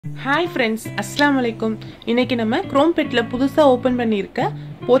Hi friends, Assalamu alaikum. இன்னைக்கு நம்ம Chrome Petல புதுசா ஓபன் பண்ணிருக்க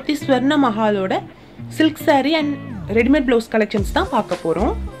Pothys Swarnamahal silk saree and ready-made blouse collections தான் பார்க்க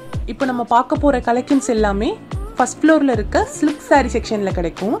போறோம். இப்போ நம்ம பார்க்க போற collections எல்லாமே first floorல இருக்க silk saree sectionல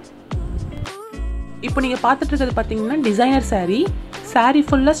கிடைக்கும். இப்போ நீங்க பார்த்துட்டு இருக்கிறது பாத்தீங்கன்னா designer saree. Saree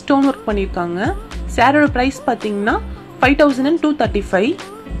full stone work பண்ணிருக்காங்க. சாரியோட price பாத்தீங்கன்னா 5235.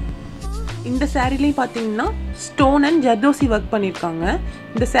 இந்த சாரிலயும் பாத்தீங்கன்னா stone and jardosi work பண்ணிருக்காங்க.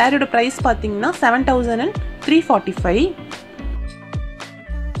 இந்த சாரியோட price பாத்தீங்கன்னா 7345.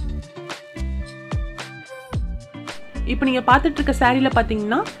 இப்போ நீங்க பார்த்துட்டு இருக்க சாரில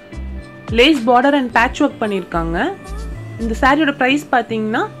பாத்தீங்கன்னா lace border and patch work பண்ணிருக்காங்க. இந்த சாரியோட price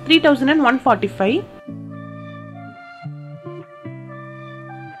பாத்தீங்கன்னா 3145.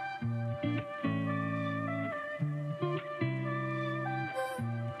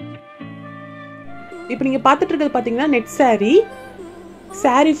 இப்போ நீங்க பார்த்துட்டு இருக்கிறது பாத்தீங்கன்னா net saree.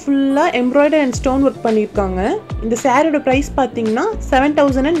 Saree full embroidered and stone work பண்ணிருக்காங்க. இந்த சாரியோட price பாத்தீங்கன்னா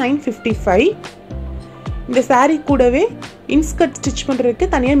 7955. இந்த saree கூடவே inskirt stitch பண்றதுக்கு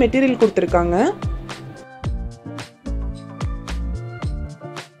தனியா மெட்டீரியல் கொடுத்திருக்காங்க.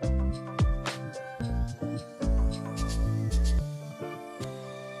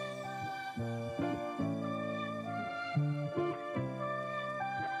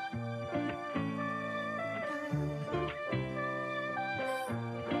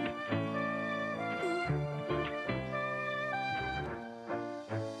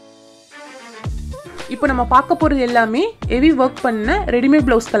 இப்போ நம்ம பார்க்க போறது எல்லாமே heavy work பண்ண ready-made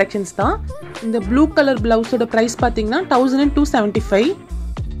blouse collections தான். இந்த blue color blouse ஓட price பாத்தீங்கன்னா 1275.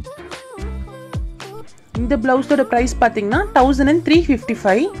 இந்த blouse ஓட price பாத்தீங்கன்னா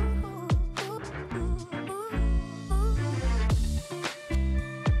 1355.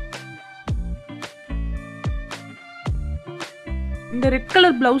 இந்த red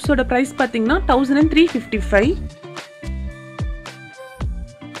color blouse ஓட price பாத்தீங்கன்னா 1355.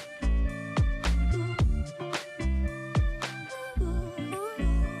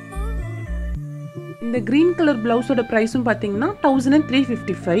 இந்த green color blouse ஓட பிரைஸும் பாத்தீங்கன்னா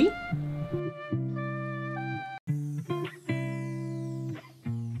 1355.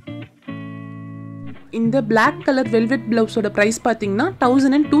 இந்த black color velvet blouse ஓட பிரைஸ் பாத்தீங்கன்னா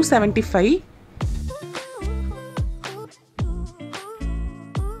 1275.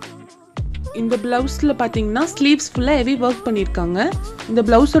 இந்த பிளவுஸ்ல பாத்தீங்கன்னா ஸ்லீவ்ஸ் ஃபுல்லா heavy work பண்ணிருக்காங்க. இந்த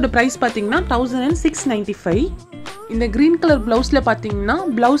பிளவுஸ் ஓட பிரைஸ் பாத்தீங்கன்னா 1695. இந்த green color blouseல பாத்தீங்கன்னா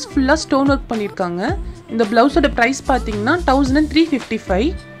blouse full stone work பண்ணிருக்காங்க. இந்த blouse ஓட price பாத்தீங்கன்னா 1355.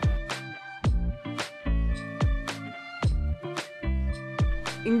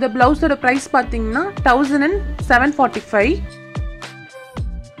 இந்த blouse ஓட price பாத்தீங்கன்னா 1745.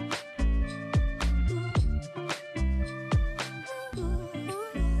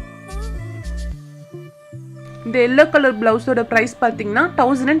 இந்த yellow color blouse ஓட price பாத்தீங்கன்னா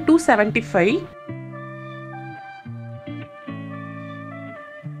 1275.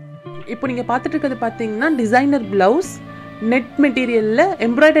 இப்போ நீங்க பார்த்துட்டு இருக்கிறது பாத்தீங்கன்னா designer blouse net மெட்டீரியல்ல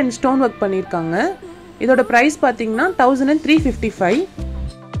embroidered and stone work பண்ணிருக்காங்க. இதோட price பாத்தீங்கன்னா 1355.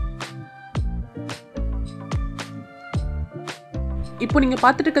 இப்போ நீங்க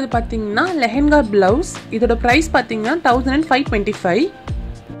பார்த்துட்டு இருக்கிறது பாத்தீங்கன்னா லெஹங்கா blouse. இதோட price பாத்தீங்கன்னா 1525.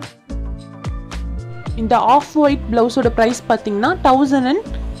 இந்த ஆஃப் ஒயிட் blouse ஓட price பாத்தீங்கன்னா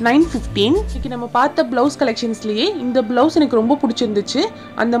 1915. இன்னைக்கு நம்ம பார்த்த blouse collectionsலயே இந்த blouse எனக்கு ரொம்ப பிடிச்சிருந்துச்சு.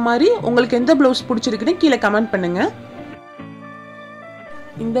 அந்த மாதிரி உங்களுக்கு எந்த blouse பிடிச்சிருக்குன்னு கீழ கமெண்ட் பண்ணுங்க.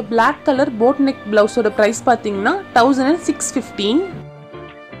 இந்த black color boat neck blouse ஓட price பாத்தீங்கன்னா 1615.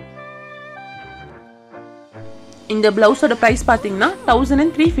 இந்த blouse ஓட price பாத்தீங்கன்னா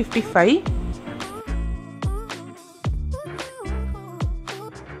 1355.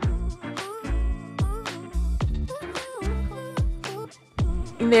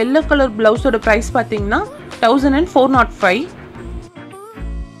 இந்த yellow color blouse ஓட price பாத்தீங்கன்னா 1405.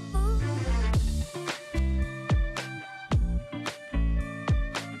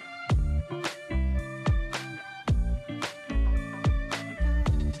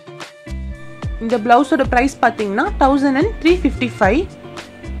 இந்த blouse ஓட price பாத்தீங்கன்னா 1355.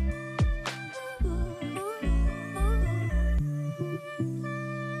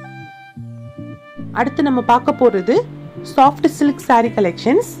 அடுத்து நம்ம பார்க்க போறது soft silk saree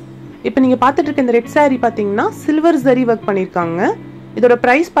collections. இப்போ நீங்க பார்த்துட்டு இருக்க இந்த red saree பாத்தீங்கன்னா silver zari work பண்ணிருக்காங்க. இதோட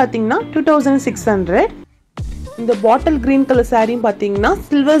price பாத்தீங்கன்னா 2600. இந்த bottle green color saree பாத்தீங்கன்னா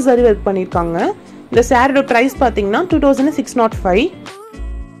silver zari work பண்ணிருக்காங்க. இந்த சாரியோட price பாத்தீங்கன்னா 2605.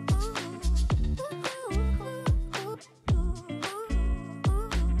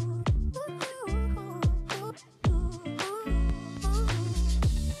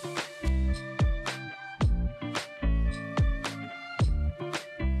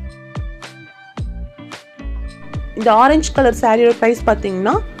 இந்த ஆரஞ்சு கலர் சாரியோட ப்ரைஸ்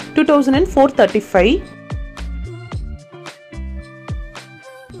பார்த்தீங்கன்னா 2435.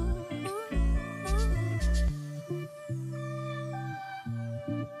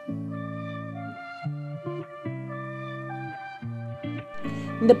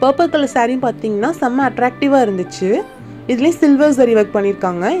 இந்த பர்பிள் கலர் சாரியும் பார்த்தீங்கன்னா செம்ம அட்ராக்டிவாக இருந்துச்சு. இதுலேயும் சில்வர் சரி ஒர்க்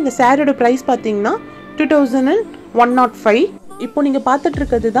பண்ணியிருக்காங்க. இந்த சாரியோட ப்ரைஸ் பார்த்தீங்கன்னா 2105. இப்போ நீங்கள் பார்த்துட்டு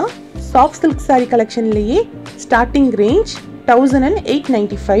இருக்கிறது தான் soft silk sorry கலெக்ஷன்லேயே starting range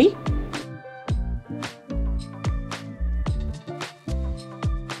 1895.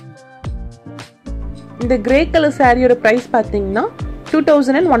 இந்த கிரே கலர் சாரியோட ப்ரைஸ் பார்த்தீங்கன்னா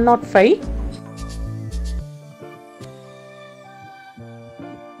 2105.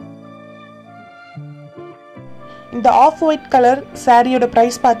 இந்த ஆஃப் ஒயிட் கலர் சாரியோட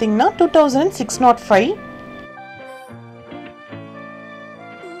ப்ரைஸ் பார்த்தீங்கன்னா 2605.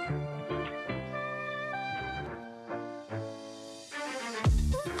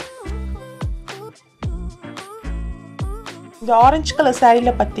 இந்த ஆரஞ்சு கலர்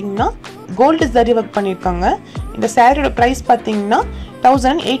சாரியில் பார்த்தீங்கன்னா கோல்டு ஜரி ஒர்க் பண்ணியிருக்காங்க. இந்த சாரியோட ப்ரைஸ் பார்த்தீங்கன்னா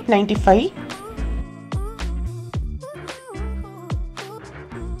 1895.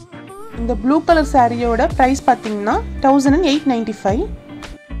 இந்த ப்ளூ கலர் சாரியோட ப்ரைஸ் பார்த்தீங்கன்னா 1895.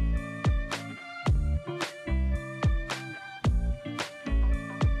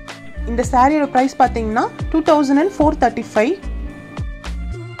 இந்த சாரியோட ப்ரைஸ் பார்த்தீங்கன்னா 2435.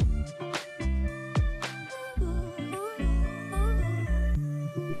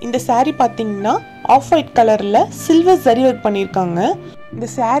 இந்த சாரி பார்த்தீங்கன்னா ஆஃப் ஒயிட் கலரில் சில்வர் ஜரி ஒர்க் பண்ணியிருக்காங்க. இந்த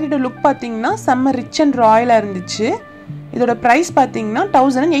சாரியோட லுக் பார்த்தீங்கன்னா செம்ம ரிச் அண்ட் ராயலாக இருந்துச்சு. இதோட ப்ரைஸ் பார்த்தீங்கன்னா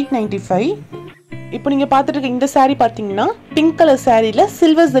 1895. இப்போ நீங்கள் பார்த்துட்டு இருக்க இந்த சாரி பார்த்தீங்கன்னா பிங்க் கலர் சாரியில்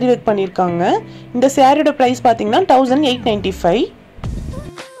சில்வர் ஜரி ஒர்க் பண்ணியிருக்காங்க. இந்த சாரியோட ப்ரைஸ் பார்த்தீங்கன்னா 1895.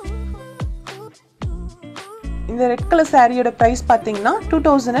 இந்த ரெட் கலர் சாரியோட ப்ரைஸ் பார்த்தீங்கன்னா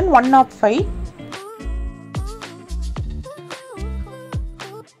 2105.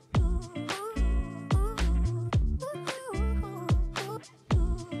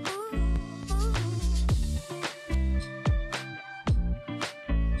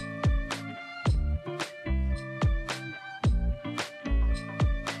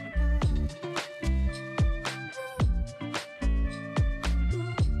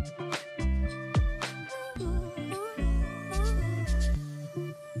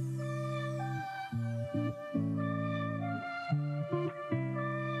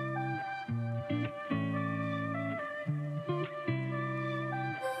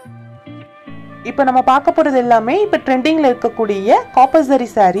 இப்போ நம்ம பார்க்க போகிறது எல்லாமே இப்போ ட்ரெண்டிங்கில் இருக்கக்கூடிய காப்பர் ஜரி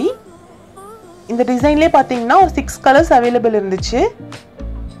சாரி. இந்த டிசைன்லேயே பார்த்தீங்கன்னா ஒரு 6 கலர்ஸ் அவைலபிள் இருந்துச்சு.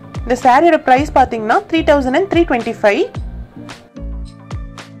 இந்த சாரியோட ப்ரைஸ் பார்த்தீங்கன்னா 3325.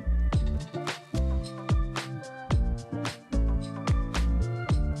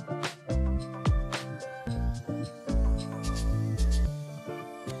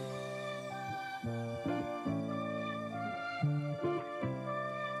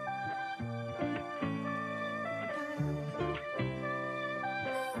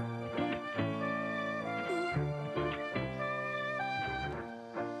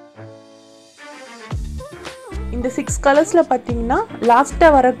 இந்த 6 கலர்ஸில் பார்த்தீங்கன்னா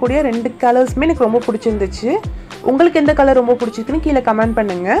லாஸ்ட்டாக வரக்கூடிய 2 கலர்ஸுமே எனக்கு ரொம்ப பிடிச்சிருந்துச்சு. உங்களுக்கு எந்த கலர் ரொம்ப பிடிச்சிருக்குன்னு கீழே கமெண்ட்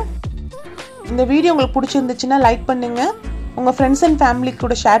பண்ணுங்கள். இந்த வீடியோ உங்களுக்கு பிடிச்சிருந்துச்சுன்னா லைக் பண்ணுங்கள். உங்கள் ஃப்ரெண்ட்ஸ் அண்ட் ஃபேமிலிக்கு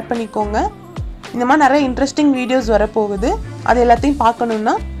கூட ஷேர் பண்ணிக்கோங்க. இந்த மாதிரி நிறைய இன்ட்ரெஸ்டிங் வீடியோஸ் வரப்போகுது. அது எல்லாத்தையும்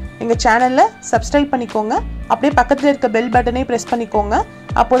பார்க்கணுன்னா எங்கள் சேனலை சப்ஸ்கிரைப் பண்ணிக்கோங்க. அப்படியே பக்கத்தில் இருக்க பெல் பட்டனை ப்ரெஸ் பண்ணிக்கோங்க.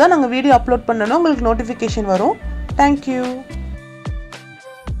 அப்போ தான் நாங்கள் வீடியோ அப்லோட் பண்ணணும் உங்களுக்கு நோட்டிஃபிகேஷன் வரும். தேங்க்யூ.